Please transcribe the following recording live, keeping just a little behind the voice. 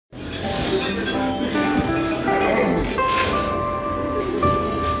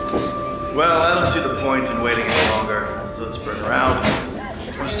Well, I don't see the point in waiting any longer, so let's bring her out.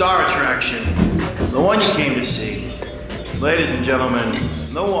 The star attraction, the one you came to see. Ladies and gentlemen,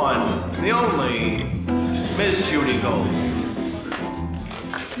 the one, the only, Miss Judy Gold.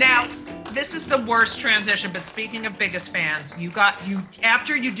 Now, this is the worst transition, but speaking of biggest fans, you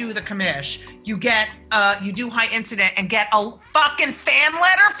after you do the commish, you do High Incident and get a fucking fan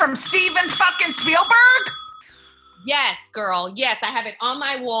letter from Steven fucking Spielberg? Yes, girl. Yes, I have it on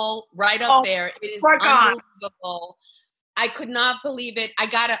my wall right up there. It is unbelievable. I could not believe it.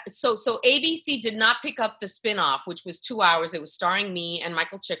 So ABC did not pick up the spinoff, which was 2 hours. It was starring me and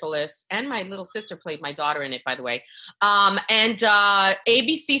Michael Chiklis, and my little sister played my daughter in it, by the way. And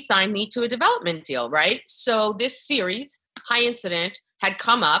ABC signed me to a development deal, right? So this series, High Incident, had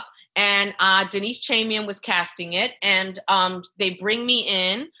come up, and Denise Chamian was casting it, and they bring me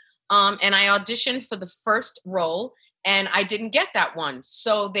in, and I auditioned for the first role, and I didn't get that one.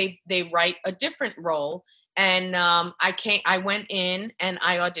 So they write a different role. And I went in and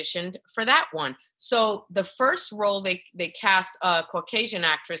I auditioned for that one. So the first role, they cast a Caucasian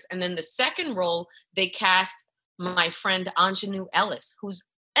actress. And then the second role, they cast my friend Anjanou Ellis, who's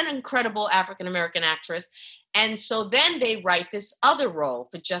an incredible African-American actress. And so then they write this other role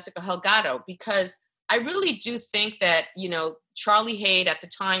for Jessica Delgado, because I really do think that, Charlie Haid at the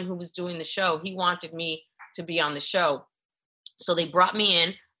time, who was doing the show, he wanted me to be on the show. So they brought me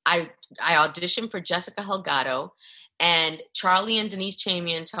in. I auditioned for Jessica Delgado, and Charlie and Denise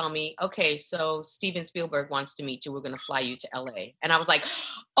Chamian tell me, okay, so Steven Spielberg wants to meet you. We're going to fly you to LA. And I was like,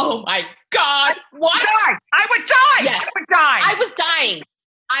 oh my God, what? I would die. Yes. I was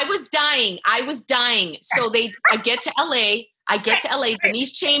dying. So I get to LA.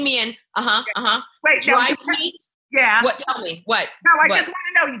 Denise Chamian, Wait, drives me. Yeah. What? Tell me. What? No, I just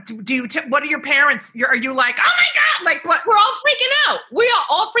want to know, what are your parents? Are you like, oh my God, like what? We're all freaking out. We are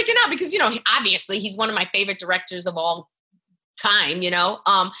all freaking out because, obviously he's one of my favorite directors of all time, And so,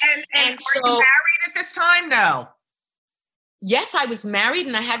 are you married at this time? No. Yes, I was married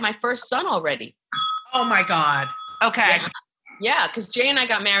and I had my first son already. Oh my God. Okay. Yeah, because Jay and I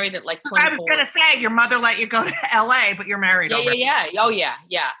got married at like 24. I was going to say, your mother let you go to LA, but you're married already. Yeah. Oh, yeah.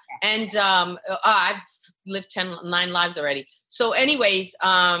 And I've lived 9 lives already. So anyways,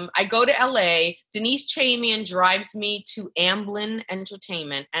 I go to LA. Denise Chamian drives me to Amblin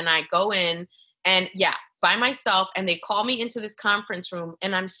Entertainment, and I go in and by myself, and they call me into this conference room,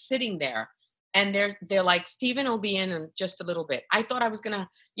 and I'm sitting there, and they're like, Steven will be in just a little bit. I thought I was gonna, Are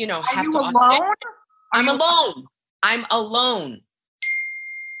you alone? I'm alone.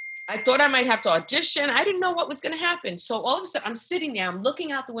 I thought I might have to audition. I didn't know what was going to happen. So all of a sudden, I'm sitting there. I'm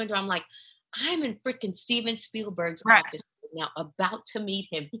looking out the window. I'm like, I'm in freaking Steven Spielberg's office right now, about to meet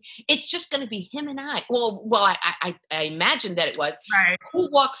him. It's just going to be him and I. Well, I imagined that it was. Right. Who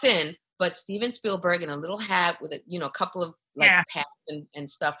walks in but Steven Spielberg in a little hat with a couple of hats and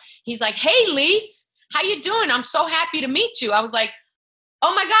stuff. He's like, hey, Lise, how you doing? I'm so happy to meet you. I was like,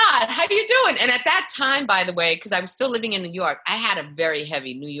 oh my God, how you doing? And at that time, by the way, because I was still living in New York, I had a very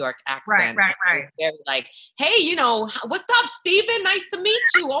heavy New York accent. Right. Very like, hey, what's up, Steven? Nice to meet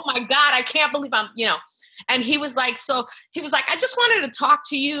you. Oh my God, I can't believe I'm. And he was like, I just wanted to talk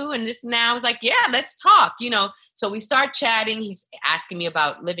to you and this and that. I was like, yeah, let's talk, So we start chatting. He's asking me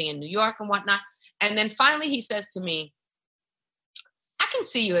about living in New York and whatnot. And then finally he says to me, I can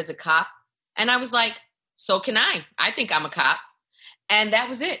see you as a cop. And I was like, so can I. I think I'm a cop. And that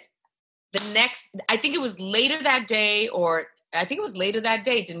was it. I think it was later that day,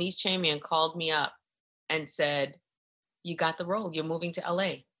 Denise Chamian called me up and said, you got the role. You're moving to LA.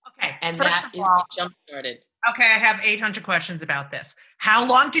 Okay. And that is what jump started. Okay, I have 800 questions about this. How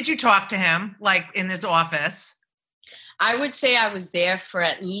long did you talk to him, like in his office? I would say I was there for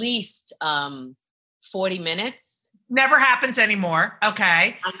at least 40 minutes. Never happens anymore.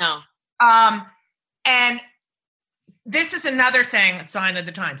 Okay. I know. And this is another thing, sign of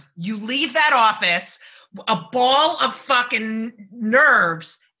the times. You leave that office, a ball of fucking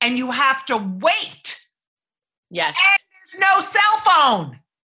nerves, and you have to wait. Yes. And there's no cell phone.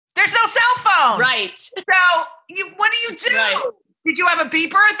 Right. So what do you do? Right. Did you have a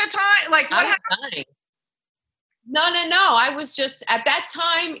beeper at the time? Like, what happened? No. I was just, at that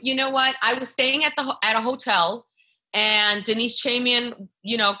time, you know what? I was staying at a hotel, and Denise Chamian,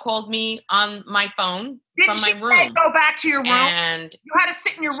 called me on my phone from my room. Didn't she go back to your room? And you had to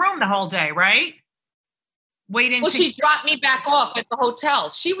sit in your room the whole day, right? Waiting. Well, she dropped me back off at the hotel.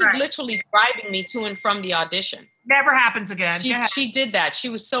 She was literally driving me to and from the audition. Never happens again. She did that. She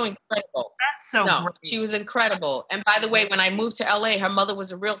was so incredible. That's so great. She was incredible. And by the way, when I moved to LA, her mother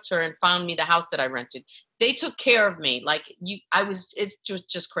was a realtor and found me the house that I rented. They took care of me. It's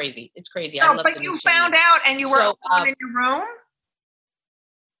just crazy. It's crazy. No, but you found out and you were alone in your room?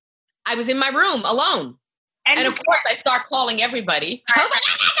 I was in my room alone. And of course, I start calling everybody. I was like,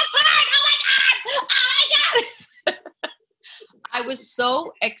 I got the plug! Oh my God! Oh my God! I was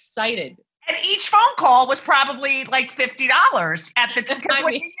so excited. And each phone call was probably like $50 at the time.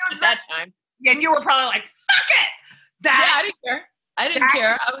 At that time. And you were probably like, fuck it! I didn't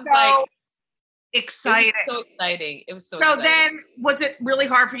care. I was so excited. It was so exciting. It was so exciting. So then, was it really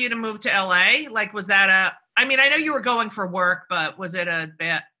hard for you to move to LA? Like, was that I mean, I know you were going for work, but was it a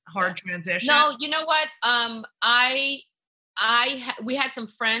hard transition? No, you know what? We had some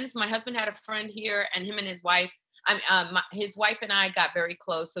friends. My husband had a friend here, and him and his wife. His wife and I got very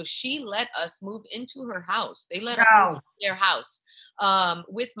close, so she let us move into her house. They let us move into their house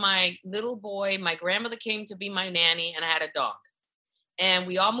with my little boy. My grandmother came to be my nanny, and I had a dog. And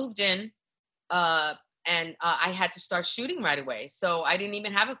we all moved in, and I had to start shooting right away. So I didn't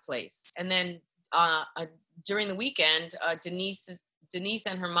even have a place. And then during the weekend, Denise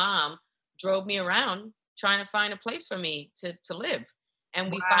and her mom drove me around trying to find a place for me to live. And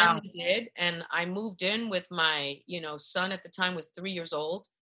we finally did. And I moved in with my, son at the time was 3 years old.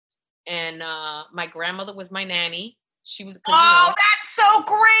 And my grandmother was my nanny. She was. That's so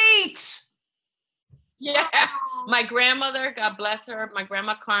great. Yeah. My grandmother, God bless her, my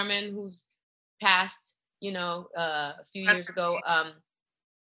grandma Carmen, who's passed, a few years ago.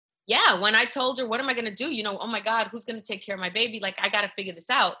 When I told her, what am I going to do? Oh my God, who's going to take care of my baby? Like, I got to figure this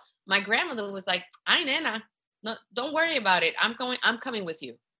out. My grandmother was like, "Ay, nena, no, don't worry about it. I'm coming with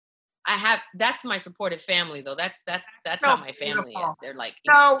you." That's my supportive family though. That's how my family is. They're like,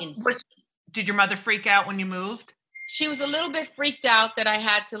 did your mother freak out when you moved? She was a little bit freaked out that I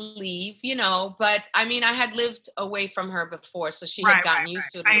had to leave, but I mean, I had lived away from her before, so she had gotten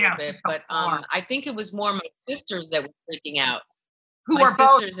used to it a little bit. But I think it was more my sisters that were freaking out. Who my are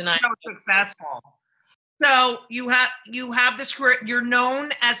sisters both and I so successful. So you have this career. You're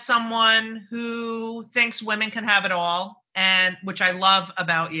known as someone who thinks women can have it all, and which I love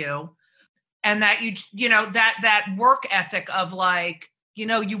about you. And that that work ethic of like,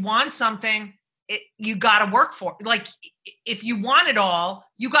 you want something, you got to work for it. Like, if you want it all,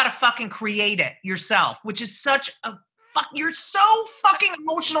 you got to fucking create it yourself, which is you're so fucking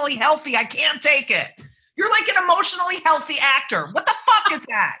emotionally healthy. I can't take it. You're like an emotionally healthy actor. What the fuck is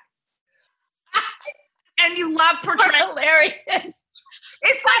that? And you love portraying. Hilarious.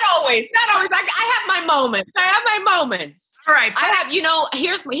 It's not always. I have my moments. All right. I have,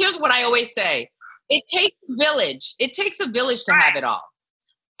 here's what I always say. It takes a village. It takes a village to have it all.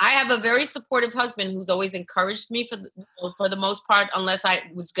 I have a very supportive husband who's always encouraged me for the most part, unless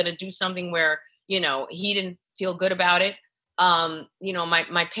I was going to do something where, he didn't feel good about it.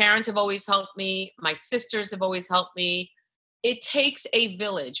 My parents have always helped me. My sisters have always helped me. It takes a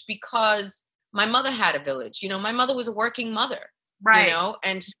village because my mother had a village. My mother was a working mother, right?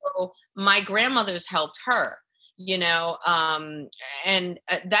 And so my grandmothers helped her, and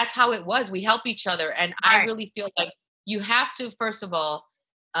that's how it was. We help each other. And I really feel like you have to, first of all,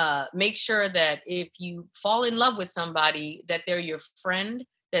 make sure that if you fall in love with somebody, that they're your friend,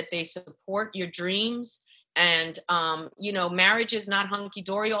 that they support your dreams. And, marriage is not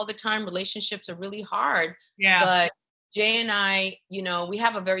hunky-dory all the time. Relationships are really hard. Yeah. But Jay and I, we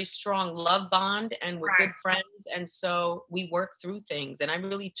have a very strong love bond and we're good friends. And so we work through things. And I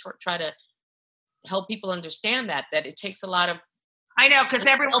really try to help people understand that it takes a lot of because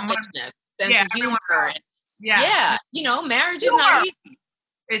everyone sense of humor. Yeah. Marriage is not easy.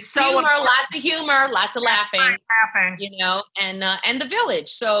 It's so humor, lots of humor, lots of laughing, and the village.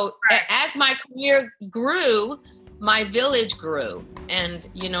 So as my career grew, my village grew, and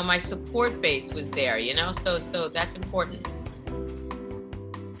my support base was there. So that's important.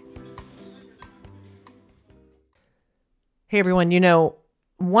 Hey everyone,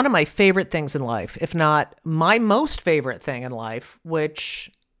 one of my favorite things in life, if not my most favorite thing in life,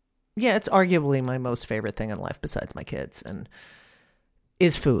 which, it's arguably my most favorite thing in life besides my kids, and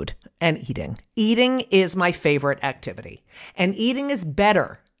is food and eating. Eating is my favorite activity. And eating is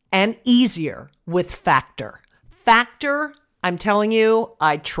better and easier with Factor. Factor, I'm telling you,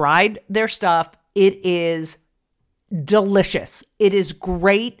 I tried their stuff. It is delicious. It is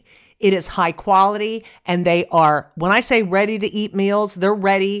great. It is high quality. And they are, when I say ready to eat meals, they're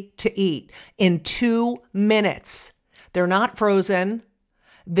ready to eat in 2 minutes. They're not frozen.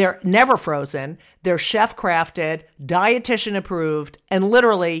 They're never frozen. They're chef crafted, dietitian approved, and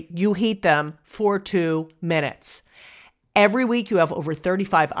literally you heat them for 2 minutes. Every week you have over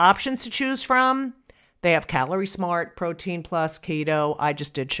 35 options to choose from. They have Calorie Smart, Protein Plus, Keto. I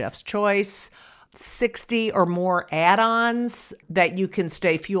just did Chef's Choice. 60 or more add-ons that you can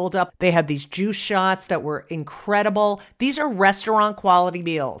stay fueled up. They had these juice shots that were incredible. These are restaurant quality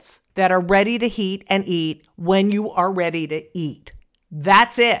meals that are ready to heat and eat when you are ready to eat.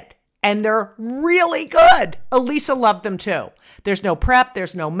 That's it. And they're really good. Elisa loved them too. There's no prep.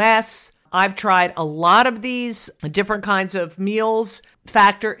 There's no mess. I've tried a lot of these different kinds of meals.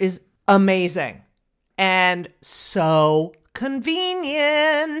 Factor is amazing and so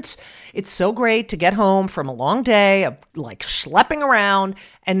convenient. It's so great to get home from a long day of like schlepping around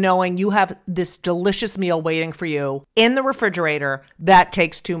and knowing you have this delicious meal waiting for you in the refrigerator that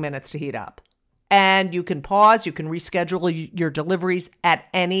takes 2 minutes to heat up. And you can pause, you can reschedule your deliveries at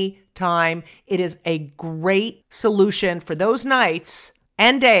any time. It is a great solution for those nights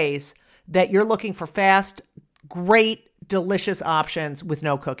and days that you're looking for fast, great, delicious options with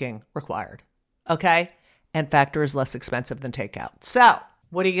no cooking required. Okay? And Factor is less expensive than takeout. So,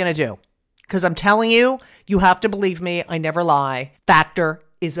 what are you going to do? Because I'm telling you, you have to believe me. I never lie. Factor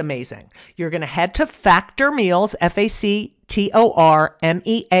is amazing. You're going to head to Factor Meals,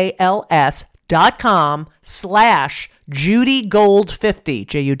 FactorMeals.com/JudyGold50,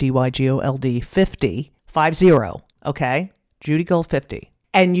 JudyGold 50, okay? JudyGold50.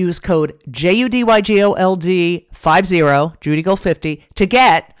 And use code JudyGold50, JudyGold50 to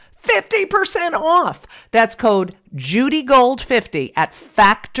get 50% off. That's code JudyGold50 at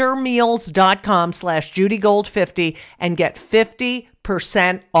factormeals.com/JudyGold50 and get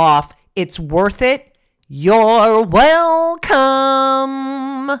 50% off. It's worth it. You're welcome.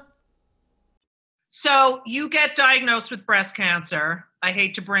 So you get diagnosed with breast cancer. I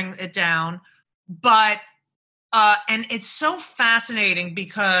hate to bring it down, but and it's so fascinating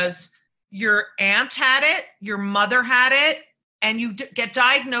because your aunt had it, your mother had it, and you get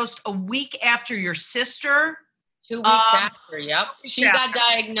diagnosed a week after your sister. 2 weeks after, yep. She got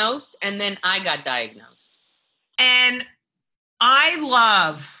diagnosed, and then I got diagnosed. And I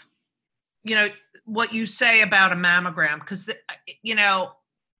love, what you say about a mammogram, because,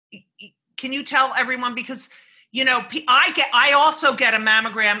 can you tell everyone? Because, I also get a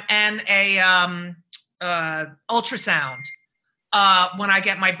mammogram and a ultrasound when I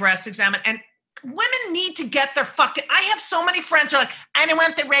get my breast examined. And women need to get their I have so many friends who are like, I don't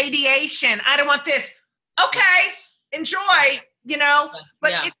want the radiation. I don't want this. Okay, enjoy,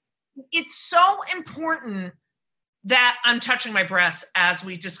 but yeah. It's so important that I'm touching my breasts as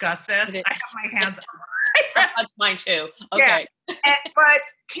we discuss this. I have my hands on I touch mine too. Okay. Yeah. But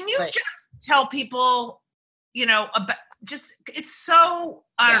can you just tell people, about it's so,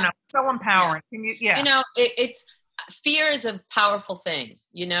 I don't know, so empowering. Can you, it's fear is a powerful thing,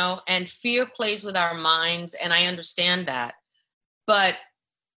 and fear plays with our minds. And I understand that, but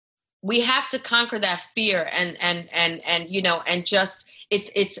we have to conquer that fear and just,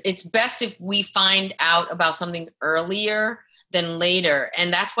 it's best if we find out about something earlier than later.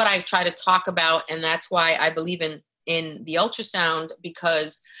 And that's what I try to talk about. And that's why I believe in the ultrasound,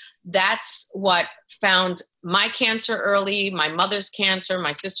 because that's what found my cancer early, my mother's cancer,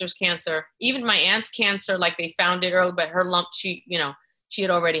 my sister's cancer, even my aunt's cancer. Like they found it early, but her lump, she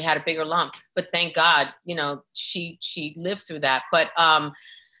had already had a bigger lump, but thank God, she lived through that. But,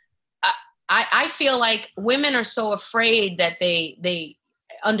 I feel like women are so afraid that they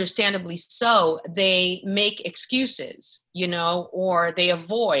understandably so, they make excuses, or they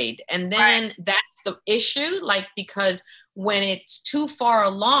avoid. And then that's the issue, because when it's too far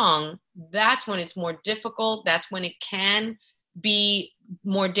along, that's when it's more difficult. That's when it can be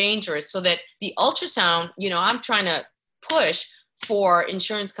more dangerous. So that the ultrasound, I'm trying to push for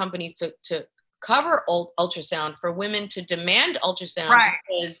insurance companies to cover ultrasound, for women to demand ultrasound,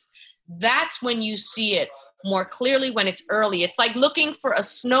 because that's when you see it more clearly, when it's early. It's like looking for a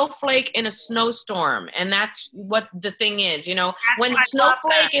snowflake in a snowstorm. And that's what the thing is, when the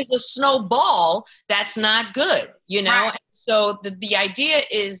snowflake is a snowball, that's not good, Right. So the idea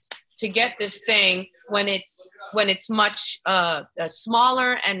is to get this thing when it's much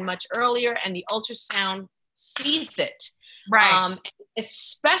smaller and much earlier, and the ultrasound sees it. Right.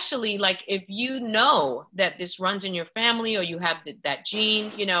 Especially like if you know that this runs in your family, or you have that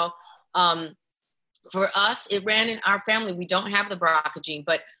gene, for us, it ran in our family. We don't have the BRCA gene,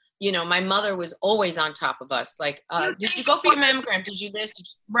 but my mother was always on top of us. Like, did you go for your mammogram? Did you this?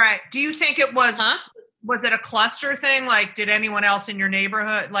 Right. Do you think it was, was it a cluster thing? Like, did anyone else in your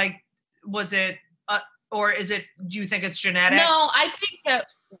neighborhood, like, was it or do you think it's genetic? No, I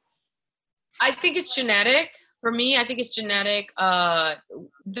think it's genetic. For me, I think it's genetic.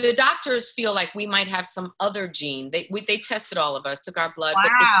 The doctors feel like we might have some other gene. They tested all of us, took our blood, but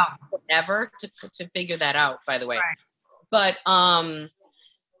it took forever to figure that out, by the way. Right. But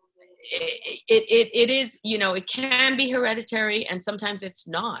it is, it can be hereditary, and sometimes it's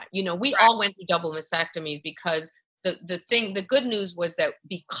not. We all went through double mastectomies because the good news was that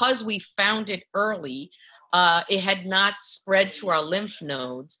because we found it early, it had not spread to our lymph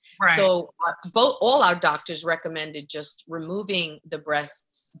nodes. Right. So all our doctors recommended just removing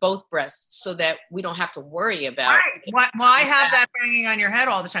both breasts, so that we don't have to worry about it. Why have that hanging on your head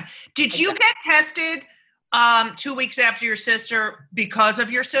all the time? Did you get tested 2 weeks after your sister because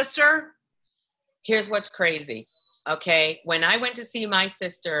of your sister? Here's what's crazy. Okay. When I went to see my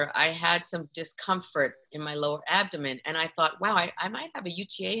sister, I had some discomfort in my lower abdomen, and I thought, wow, I might have a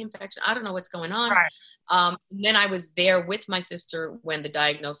UTA infection. I don't know what's going on. Right. Then I was there with my sister when the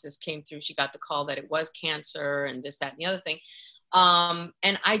diagnosis came through. She got the call that it was cancer and this, that, and the other thing.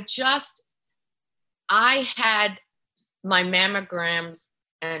 And I had my mammograms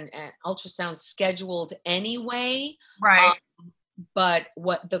and ultrasound scheduled anyway. Right. But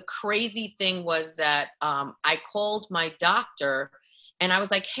what the crazy thing was that I called my doctor and I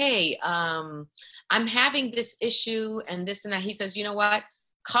was like, hey, I'm having this issue and this and that. He says, you know what?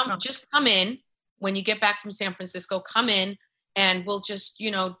 Just come in when you get back from San Francisco, come in and we'll just,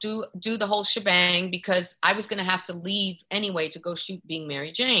 do the whole shebang, because I was going to have to leave anyway to go shoot Being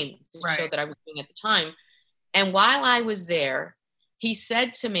Mary Jane, the show that I was doing at the time. And while I was there, he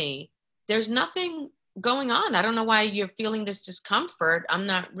said to me, there's nothing going on. I don't know why you're feeling this discomfort. I'm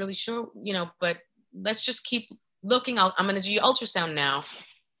not really sure, but let's just keep looking. I'm going to do your ultrasound now.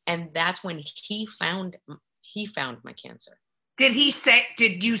 And that's when he found my cancer. Did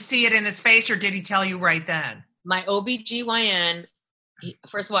you see it in his face, or did he tell you right then? My OBGYN,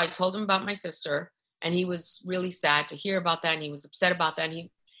 first of all, I told him about my sister, and he was really sad to hear about that. And he was upset about that.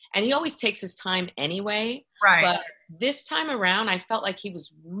 And he always takes his time anyway. Right. But this time around, I felt like he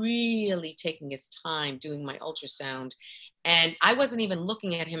was really taking his time doing my ultrasound. And I wasn't even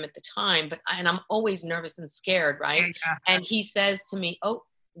looking at him at the time, and I'm always nervous and scared, right? Yeah. And he says to me, oh,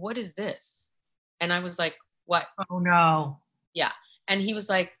 what is this? And I was like, what? Oh, no. Yeah. And he was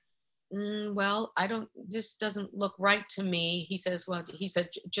like, well, this doesn't look right to me. He said,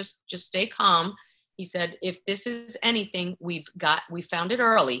 just stay calm. He said, if this is anything, we found it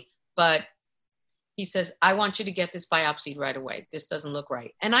early, but he says, I want you to get this biopsied right away. This doesn't look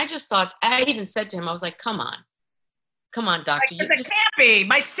right. And I just thought, I even said to him, I was like, come on, doctor. It can't be.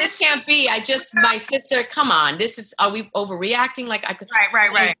 My sister can't be. My sister, come on. Are we overreacting? Like I could.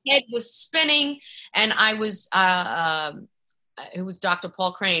 Right. My head was spinning, and I was, it was Dr.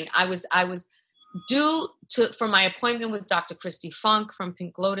 Paul Crane. I was due for my appointment with Dr. Christy Funk from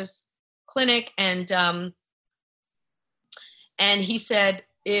Pink Lotus Clinic. And he said,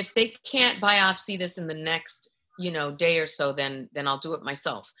 if they can't biopsy this in the next, day or so, then I'll do it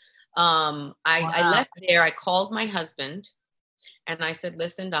myself. I left there. I called my husband and I said,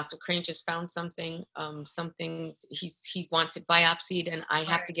 listen, Dr. Crane just found something, he wants it biopsied, and I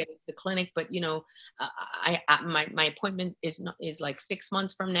have to get it to the clinic. But, my appointment is like 6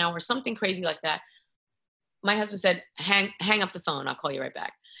 months from now or something crazy like that. My husband said, hang up the phone. I'll call you right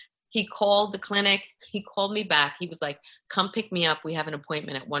back. He called the clinic. He called me back. He was like, come pick me up. We have an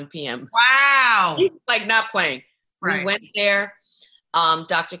appointment at 1 p.m. Wow. He was like, not playing. Right. We went there.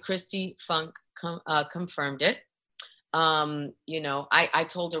 Dr. Christy Funk confirmed it. I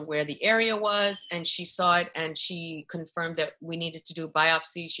told her where the area was, and she saw it, and she confirmed that we needed to do a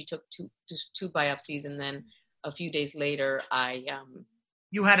biopsy. She took two biopsies, and then a few days later,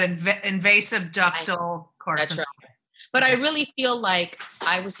 you had invasive ductal carcinoma. That's right. But I really feel like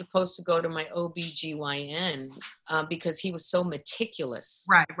I was supposed to go to my OBGYN because he was so meticulous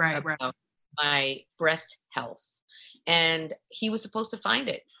about my breast health, and he was supposed to find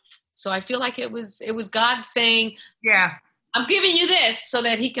it. So I feel like it was God saying, yeah, I'm giving you this so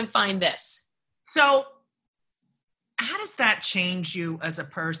that he can find this. So how does that change you as a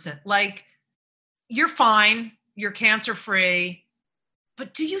person? Like, you're fine, you're cancer free,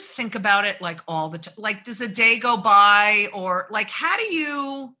 but do you think about it like all the time? Like, does a day go by, or like, how do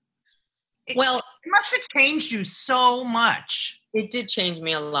you, it must have changed you so much. It did change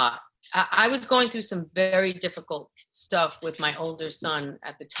me a lot. I was going through some very difficult stuff with my older son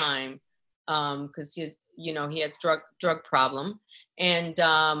at the time, because he has drug problem, and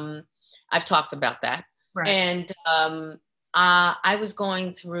I've talked about that. Right. And I was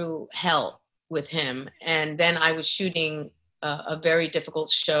going through hell with him, and then I was shooting a very difficult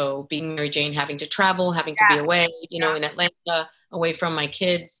show, being Mary Jane, having to travel, having to be away, in Atlanta, away from my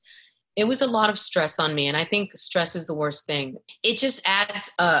kids. It was a lot of stress on me. And I think stress is the worst thing. It just adds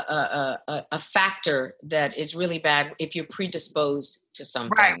a factor that is really bad if you're predisposed to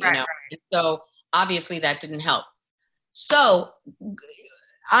something, Right. And so obviously that didn't help. So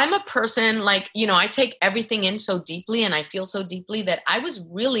I'm a person I take everything in so deeply and I feel so deeply that I was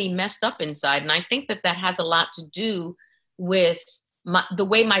really messed up inside. And I think that has a lot to do with the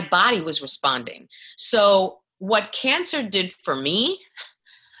way my body was responding. So what cancer did for me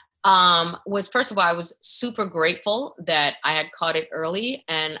was, first of all, I was super grateful that I had caught it early,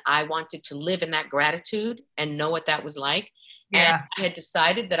 and I wanted to live in that gratitude and know what that was like. Yeah. And I had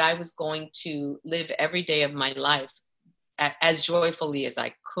decided that I was going to live every day of my life as joyfully as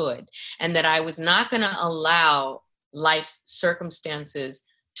I could, and that I was not going to allow life's circumstances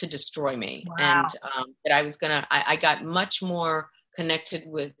to destroy me. Wow. And that I was going to, I got much more connected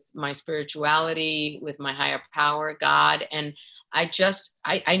with my spirituality, with my higher power, God. And I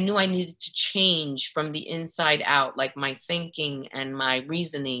knew I needed to change from the inside out, like my thinking and my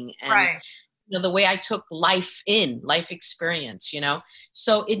reasoning and the way I took life experience,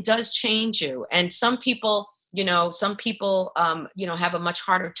 so it does change you. And some people have a much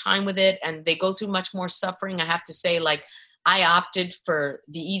harder time with it, and they go through much more suffering. I have to say, I opted for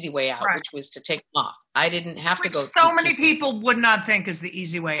the easy way out, which was to take them off. I didn't have to go. So many people would not think is the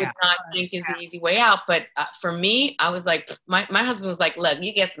easy way out. Would not think is the easy way out. But for me, I was like, my husband was like, look,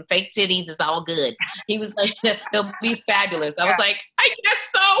 you get some fake titties, it's all good. He was like, they'll be fabulous. I was like, I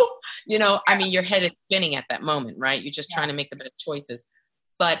guess so. I mean, your head is spinning at that moment, right? You're just trying to make the best choices.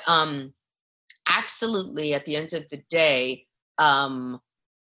 But absolutely, at the end of the day,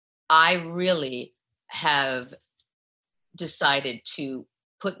 I really have decided to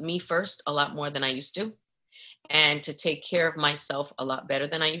put me first a lot more than I used to, and to take care of myself a lot better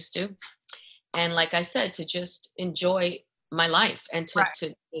than I used to. And like I said, to just enjoy my life and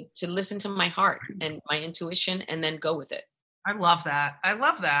to listen to my heart and my intuition and then go with it. I love that.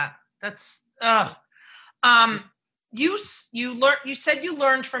 That's, you said you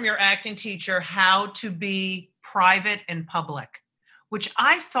learned from your acting teacher how to be private in public, which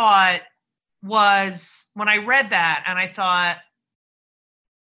I thought was, when I read that, and I thought,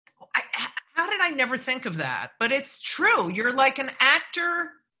 how did I never think of that? But it's true. You're like an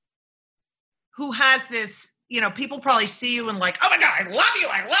actor who has this, people probably see you and like, oh my God, I love you,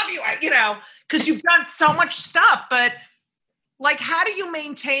 because you've done so much stuff. But how do you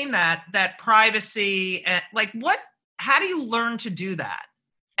maintain that privacy? And how do you learn to do that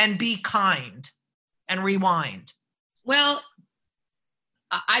and be kind and rewind? Well,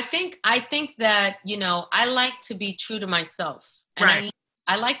 I think that, I like to be true to myself. And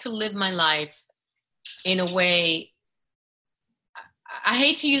I like to live my life in a way, I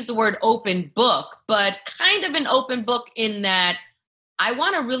hate to use the word open book, but kind of an open book in that I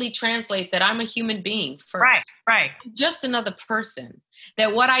want to really translate that I'm a human being first. Right. I'm just another person.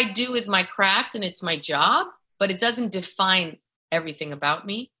 That what I do is my craft and it's my job, but it doesn't define everything about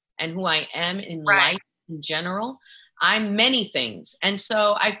me and who I am in life in general. I'm many things. And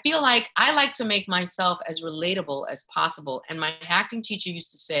so I feel like I like to make myself as relatable as possible. And my acting teacher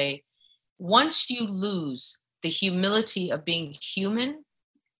used to say, once you lose the humility of being human,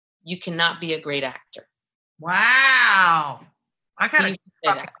 you cannot be a great actor. Wow. I gotta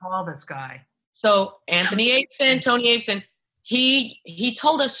call this guy. So Tony Abeson, he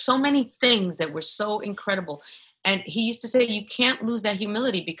told us so many things that were so incredible. And he used to say, you can't lose that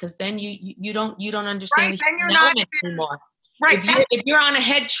humility, because then you don't understand the human element anymore. Right. If you're on a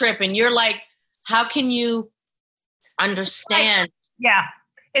head trip and you're like, how can you understand? Yeah.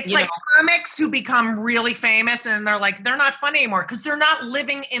 It's like comics who become really famous and they're like, they're not funny anymore because they're not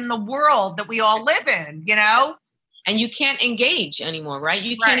living in the world that we all live in, And you can't engage anymore, right?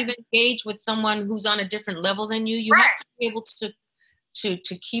 You can't even engage with someone who's on a different level than you. You have to be able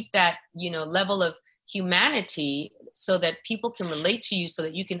to keep that, level of humanity so that people can relate to you, so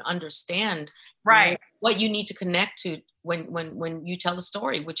that you can understand what you need to connect to when you tell a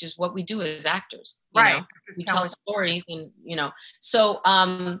story, which is what we do as actors. You know? We tell stories, and so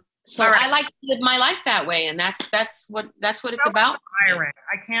I like to live my life that way, and that's what it's about.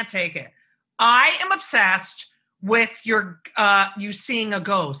 I can't take it. I am obsessed with your you seeing a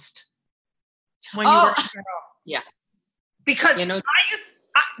ghost when you were because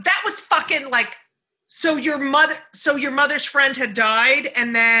that was fucking like. So your mother's friend had died,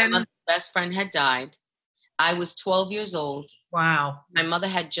 and then my mother's best friend had died. I was 12 years old. Wow. My mother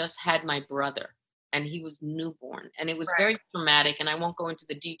had just had my brother, and he was newborn, and it was very traumatic. And I won't go into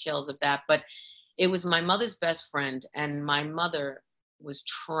the details of that, but it was my mother's best friend, and my mother was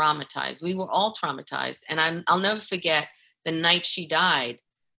traumatized. We were all traumatized. And I'll never forget the night she died.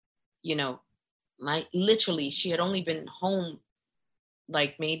 You know, literally, she had only been home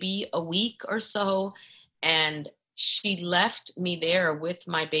like maybe a week or so. And she left me there with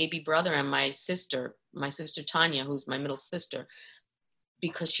my baby brother and my sister Tanya, who's my middle sister,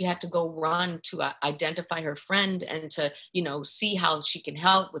 because she had to go run to identify her friend and to, you know, see how she can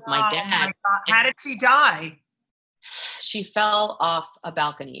help with my dad. My God. How did she die? She fell off a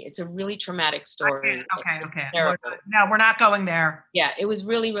balcony. It's a really traumatic story. Okay. Terrible. No, we're not going there. Yeah, it was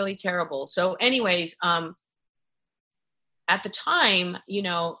really, really terrible. So anyways, at the time, you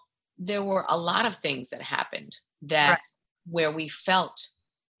know, there were a lot of things that happened where we felt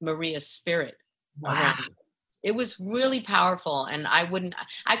Maria's spirit around us. It was really powerful. And I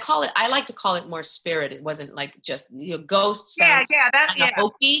like to call it more spirit. It wasn't like just, you know, ghost sounds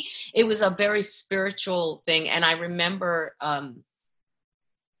hokey. It was a very spiritual thing. And I remember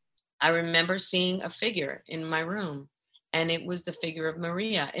seeing a figure in my room, and it was the figure of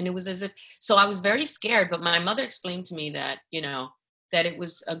Maria. And it was as if, so I was very scared, but my mother explained to me that, you know, that it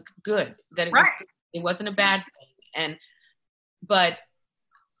was good, that it was good. It wasn't a bad thing. But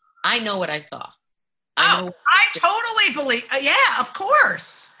I know what I saw. I totally believe. Yeah, of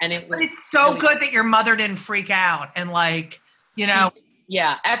course. And it's so really good that your mother didn't freak out and like, you know.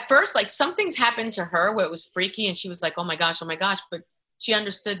 At first, like something's happened to her where it was freaky, and she was like, oh my gosh. But she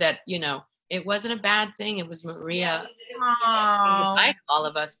understood that, you know, it wasn't a bad thing. It was Maria behind all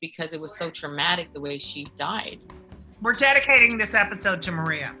of us because it was so traumatic the way she died. We're dedicating this episode to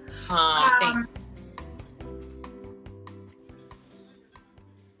Maria.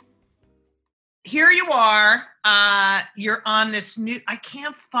 Here you are. You're on this new,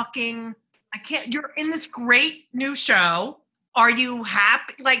 you're in this great new show. Are you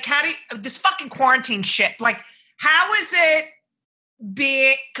happy? Like, this fucking quarantine shit, like, how is it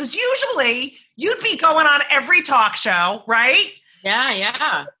being, because usually you'd be going on every talk show, right? Yeah. You're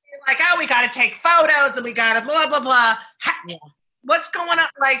like, oh, we got to take photos and we got to blah, blah, blah. What's going on?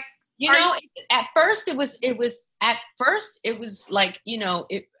 Like, you know, at first it was like, you know,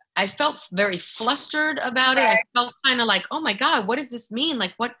 I felt very flustered about it. I felt kind of like, oh my God, what does this mean?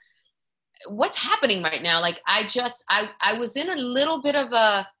 Like, what's happening right now? Like, I was in a little bit of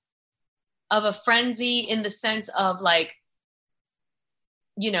a frenzy in the sense of like,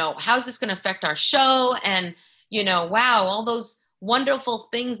 you know, how's this going to affect our show? And, you know, wow, all those wonderful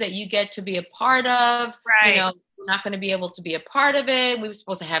things that you get to be a part of, you know, we're not going to be able to be a part of it. We were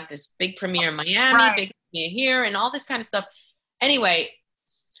supposed to have this big premiere in Miami, big premiere here, and all this kind of stuff. Anyway,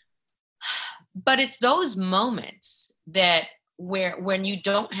 but it's those moments that when you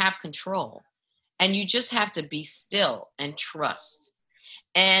don't have control and you just have to be still and trust.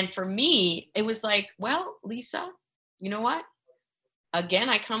 And for me, it was like, well, Lisa, you know what? Again,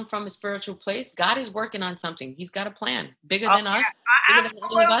 I come from a spiritual place. God is working on something. He's got a plan bigger than us, bigger than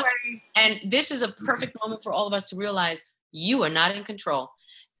any of us. And this is a perfect moment for all of us to realize you are not in control.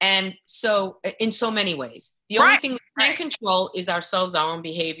 And so in so many ways, the only thing we can control is ourselves, our own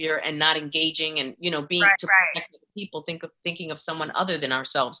behavior, and not engaging and, you know, being to protect people, thinking of someone other than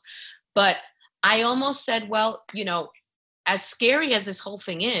ourselves. But I almost said, well, you know, as scary as this whole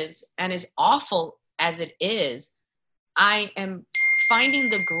thing is and as awful as it is, I am finding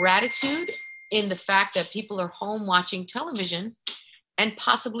the gratitude in the fact that people are home watching television and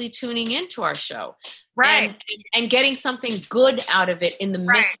possibly tuning into our show. And getting something good out of it in the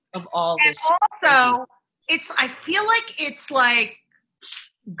midst of all this. Also, I feel like it's like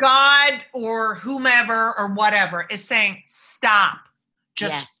God or whomever or whatever is saying, stop.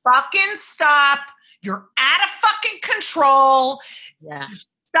 Just fucking stop. You're out of fucking control. Yeah.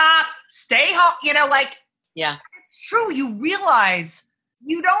 Stop. Stay home. You know, like, it's true. You realize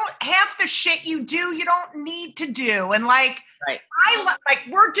you don't have the shit you do. You don't need to do. And like,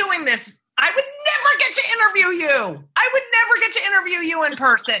 we're doing this. I would never get to interview you. I would never get to interview you in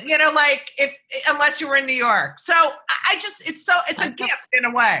person, you know, like unless you were in New York. So it's a gift in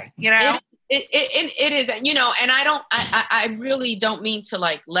a way, you know? It is, you know, and I really don't mean to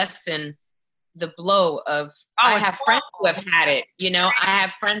like lessen the blow of, I have friends who have had it, you know, I have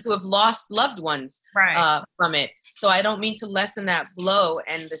friends who have lost loved ones from it. So I don't mean to lessen that blow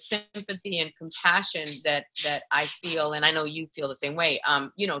and the sympathy and compassion that I feel. And I know you feel the same way,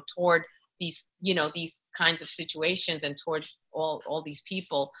 you know, toward these, you know, these kinds of situations and towards all these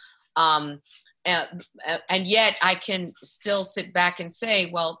people. And yet I can still sit back and say,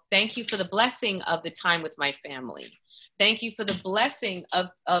 well, thank you for the blessing of the time with my family. Thank you for the blessing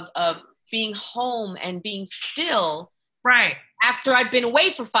of being home and being still. Right. after I've been away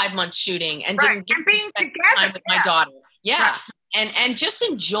for 5 months shooting and Right. didn't get And to being spend together, time with my daughter. Yeah. And just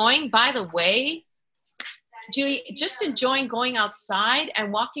enjoying, by the way, Julie, just enjoying going outside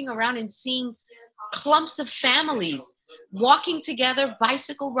and walking around and seeing clumps of families walking together,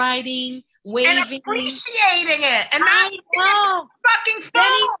 bicycle riding, waving. And appreciating it. And not fucking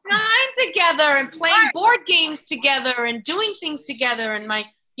spending phone. time together and playing board games together and doing things together. And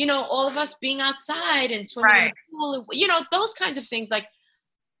all of us being outside and swimming in the pool, those kinds of things. Like,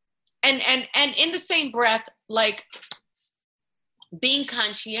 and in the same breath, like, being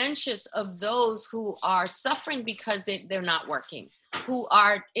conscientious of those who are suffering because they're not working, who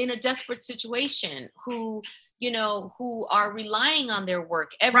are in a desperate situation, who are relying on their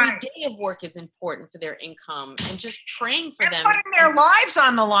work. Every day of work is important for their income, and just praying for them. Putting their lives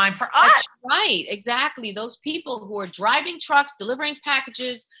on the line for us. That's right, exactly. Those people who are driving trucks, delivering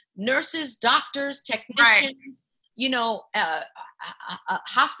packages, nurses, doctors, technicians,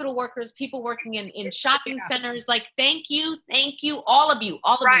 hospital workers, people working in shopping centers. Like, thank you, all of you.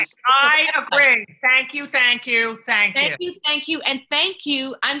 I agree. Thank you. And thank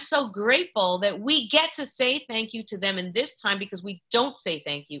you. I'm so grateful that we get to say thank you to them in this time, because we don't say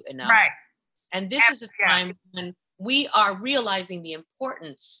thank you enough. Right. And this is a time when we are realizing the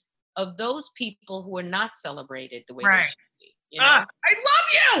importance of those people who are not celebrated the way they should be. I love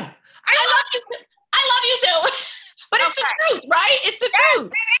you. I love you too. But it's the truth, right? It's the truth.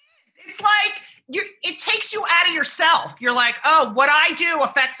 It is. It's like it takes you out of yourself. You're like, oh, what I do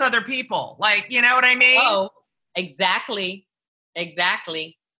affects other people. Like, you know what I mean? Oh, exactly.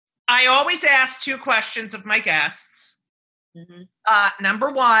 I always ask 2 questions of my guests. Mm-hmm.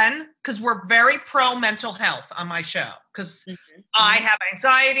 Number one, because we're very pro mental health on my show, because I have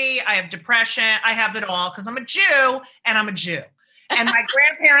anxiety, I have depression, I have it all, because I'm a Jew and I'm a Jew. And my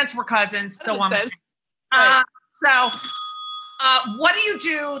grandparents were cousins, so I'm a Jew. So what do you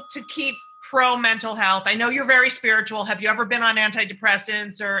do to keep pro mental health? I know you're very spiritual. Have you ever been on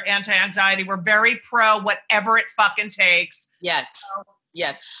antidepressants or anti-anxiety? We're very pro whatever it fucking takes. Yes.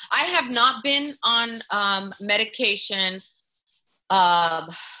 I have not been on medication, but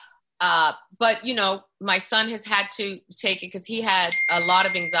my son has had to take it because he had a lot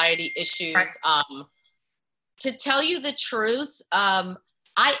of anxiety issues. To tell you the truth,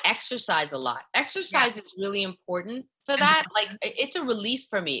 I exercise a lot. Exercise is really important for that. Like, it's a release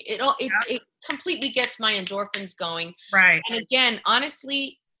for me. It completely gets my endorphins going. Right. And again,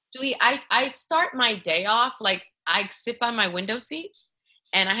 honestly, Julie, I start my day off, like, I sit by my window seat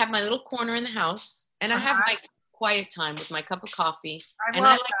and I have my little corner in the house and I have my quiet time with my cup of coffee. I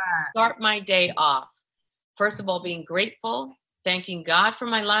like to start my day off, first of all, being grateful, thanking God for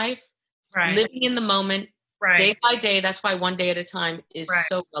my life, living in the moment. Day by day. That's why one day at a time is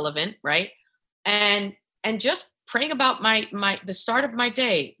so relevant, right? And just praying about the start of my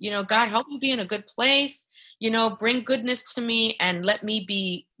day. God, help me be in a good place. Bring goodness to me and let me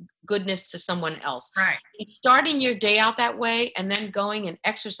be goodness to someone else. Right. And starting your day out that way, and then going and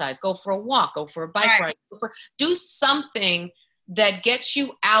exercise. Go for a walk. Go for a bike ride. Do something that gets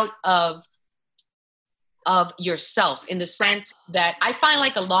you out of yourself, in the sense that I find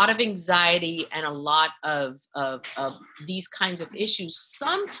like a lot of anxiety and a lot of these kinds of issues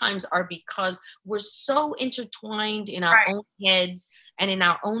sometimes are because we're so intertwined in our own heads and in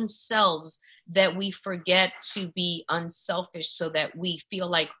our own selves that we forget to be unselfish, so that we feel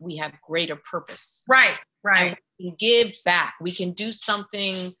like we have greater purpose. Right. And we can give back. We can do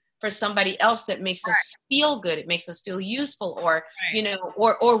something for somebody else that makes us feel good. It makes us feel useful, or,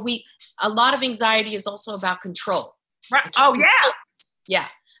 a lot of anxiety is also about control. Right. Oh, yeah.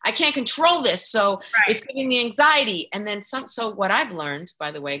 I can't control this. So it's giving me anxiety. And then so what I've learned,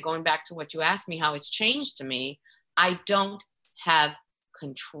 by the way, going back to what you asked me, how it's changed to me, I don't have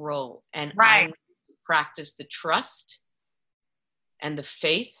control. And I need to practice the trust and the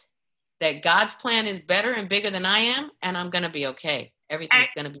faith that God's plan is better and bigger than I am. And I'm going to be okay. Everything's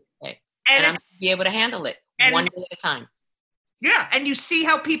going to be okay. And I'm going to be able to handle it one day at a time. Yeah. And you see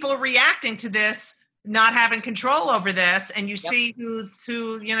how people are reacting to this, not having control over this. And you see who's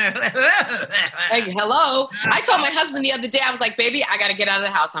who. Like, hello. I told my husband the other day, I was like, baby, I got to get out of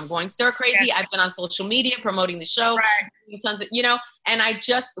the house. I'm going stir crazy. Yeah. I've been on social media promoting the show. Tons of, and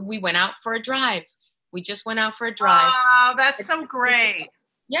we went out for a drive. We just went out for a drive. Oh, that's so great.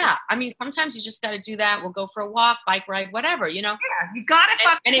 Yeah. I mean, sometimes you just got to do that. We'll go for a walk, bike ride, whatever, Yeah, you got to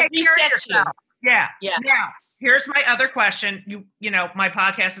fucking take care of yourself. Yeah. Now, here's my other question. My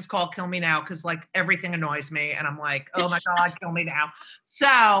podcast is called Kill Me Now, because like everything annoys me. And I'm like, oh my God, kill me now.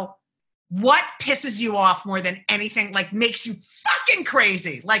 So what pisses you off more than anything, like makes you fucking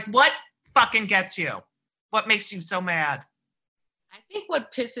crazy? Like what fucking gets you? What makes you so mad? I think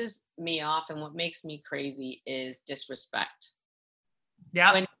what pisses me off and what makes me crazy is disrespect.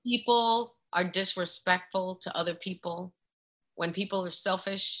 Yeah. When people are disrespectful to other people, when people are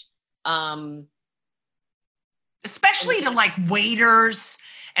selfish, especially to like waiters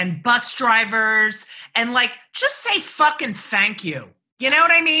and bus drivers, and like just say fucking thank you. You know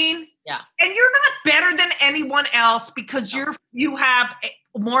what I mean? Yeah. And you're not better than anyone else because you have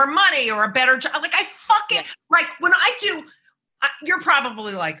more money or a better job. Like I fucking like when I do. You're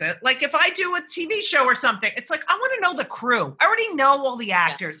probably like that. Like if I do a TV show or something, it's like I want to know the crew. I already know all the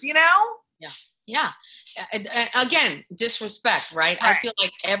actors. You know? Yeah. Again, disrespect, right? I feel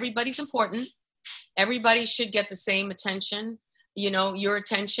like everybody's important. Everybody should get the same attention. You know, your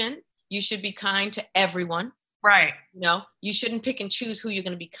attention. You should be kind to everyone. Right. You know, you shouldn't pick and choose who you're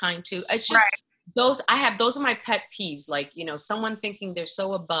going to be kind to. It's just those are my pet peeves. Like, you know, someone thinking they're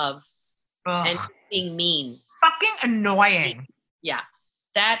so above and being mean. Fucking annoying. Yeah.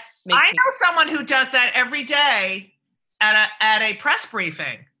 That makes I know someone who does that every day at a press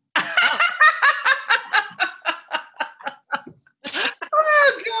briefing. Oh,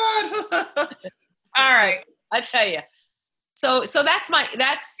 oh God. All right. I tell you. So that's my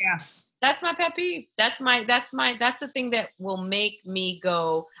pet peeve. That's the thing that will make me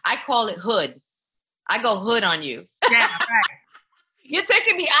go, I call it hood. I go hood on you. Yeah, right. You're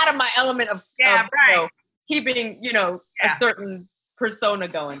taking me out of my element of you know, keeping, you know, a certain persona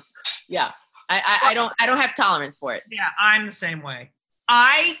going. Yeah. I don't have tolerance for it. Yeah, I'm the same way.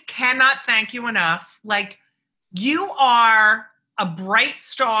 I cannot thank you enough. Like, you are a bright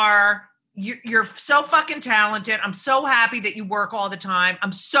star. You're so fucking talented. I'm so happy that you work all the time.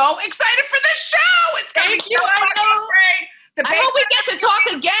 I'm so excited for this show. It's gonna be so fucking great. I hope we get to talk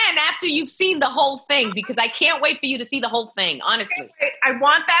again after you've seen the whole thing, because I can't wait for you to see the whole thing, honestly. I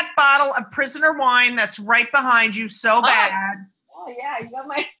want that bottle of prisoner wine that's right behind you so bad. Oh yeah, you got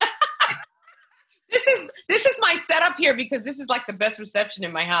my This is my setup here, because this is like the best reception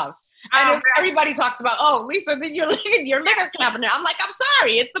in my house. And everybody talks about, oh, Lisa, then your liquor cabinet. I'm like, I'm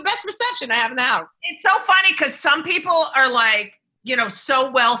sorry, it's the best reception I have in the house. It's so funny because some people are like, you know,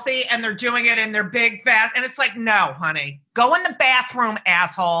 so wealthy and they're doing it in their big vast. And it's like, no, honey, go in the bathroom,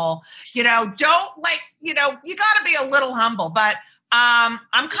 asshole. You know, don't like, you know, you got to be a little humble. But I'm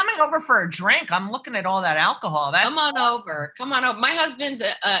coming over for a drink. I'm looking at all that alcohol. Come on over. My husband's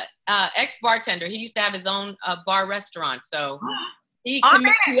a ex-bartender. He used to have his own bar restaurant. So he can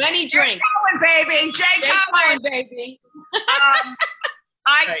make you any drink. Jay Cohen, baby.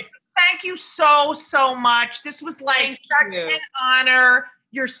 Thank you so much. This was like such an honor.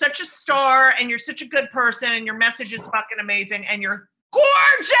 You're such a star and you're such a good person and your message is fucking amazing and you're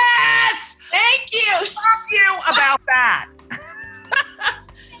gorgeous. Thank you. Love you about that.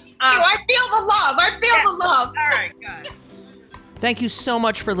 I feel the love. The love. All right, good. Thank you so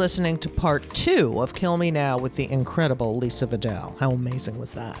much for listening to part 2 of Kill Me Now with the incredible Lisa Vidal. How amazing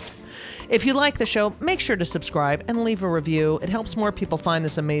was that? If you like the show, make sure to subscribe and leave a review. It helps more people find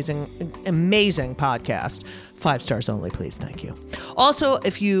this amazing podcast. 5 stars only, please. Thank you. Also,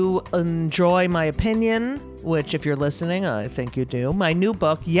 if you enjoy my opinion, which if you're listening, I think you do, my new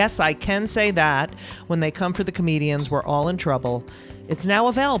book, Yes, I Can Say That, When They Come for the Comedians, We're All in Trouble. It's now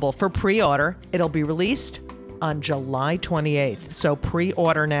available for pre-order. It'll be released on July 28th. So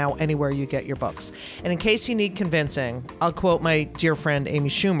pre-order now anywhere you get your books. And in case you need convincing, I'll quote my dear friend Amy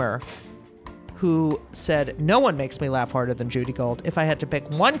Schumer, who said, "No one makes me laugh harder than Judy Gold. If I had to pick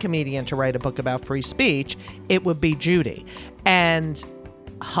one comedian to write a book about free speech, it would be Judy." And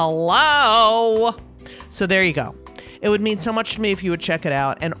hello. So there you go. It would mean so much to me if you would check it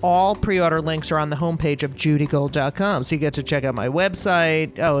out. And all pre-order links are on the homepage of judygold.com. So you get to check out my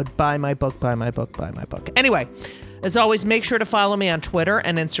website. Oh, buy my book. Anyway, as always, make sure to follow me on Twitter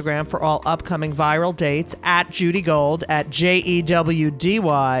and Instagram for all upcoming viral dates at Judy Gold, at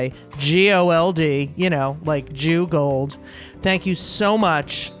JEWDYGOLD, you know, like Jew Gold. Thank you so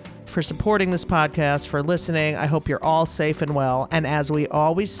much for supporting this podcast, for listening. I hope you're all safe and well. And as we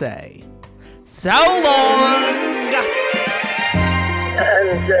always say, so long!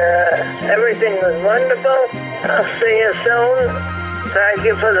 And everything was wonderful. I'll see you soon. Thank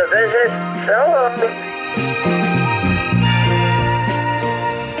you for the visit. So long.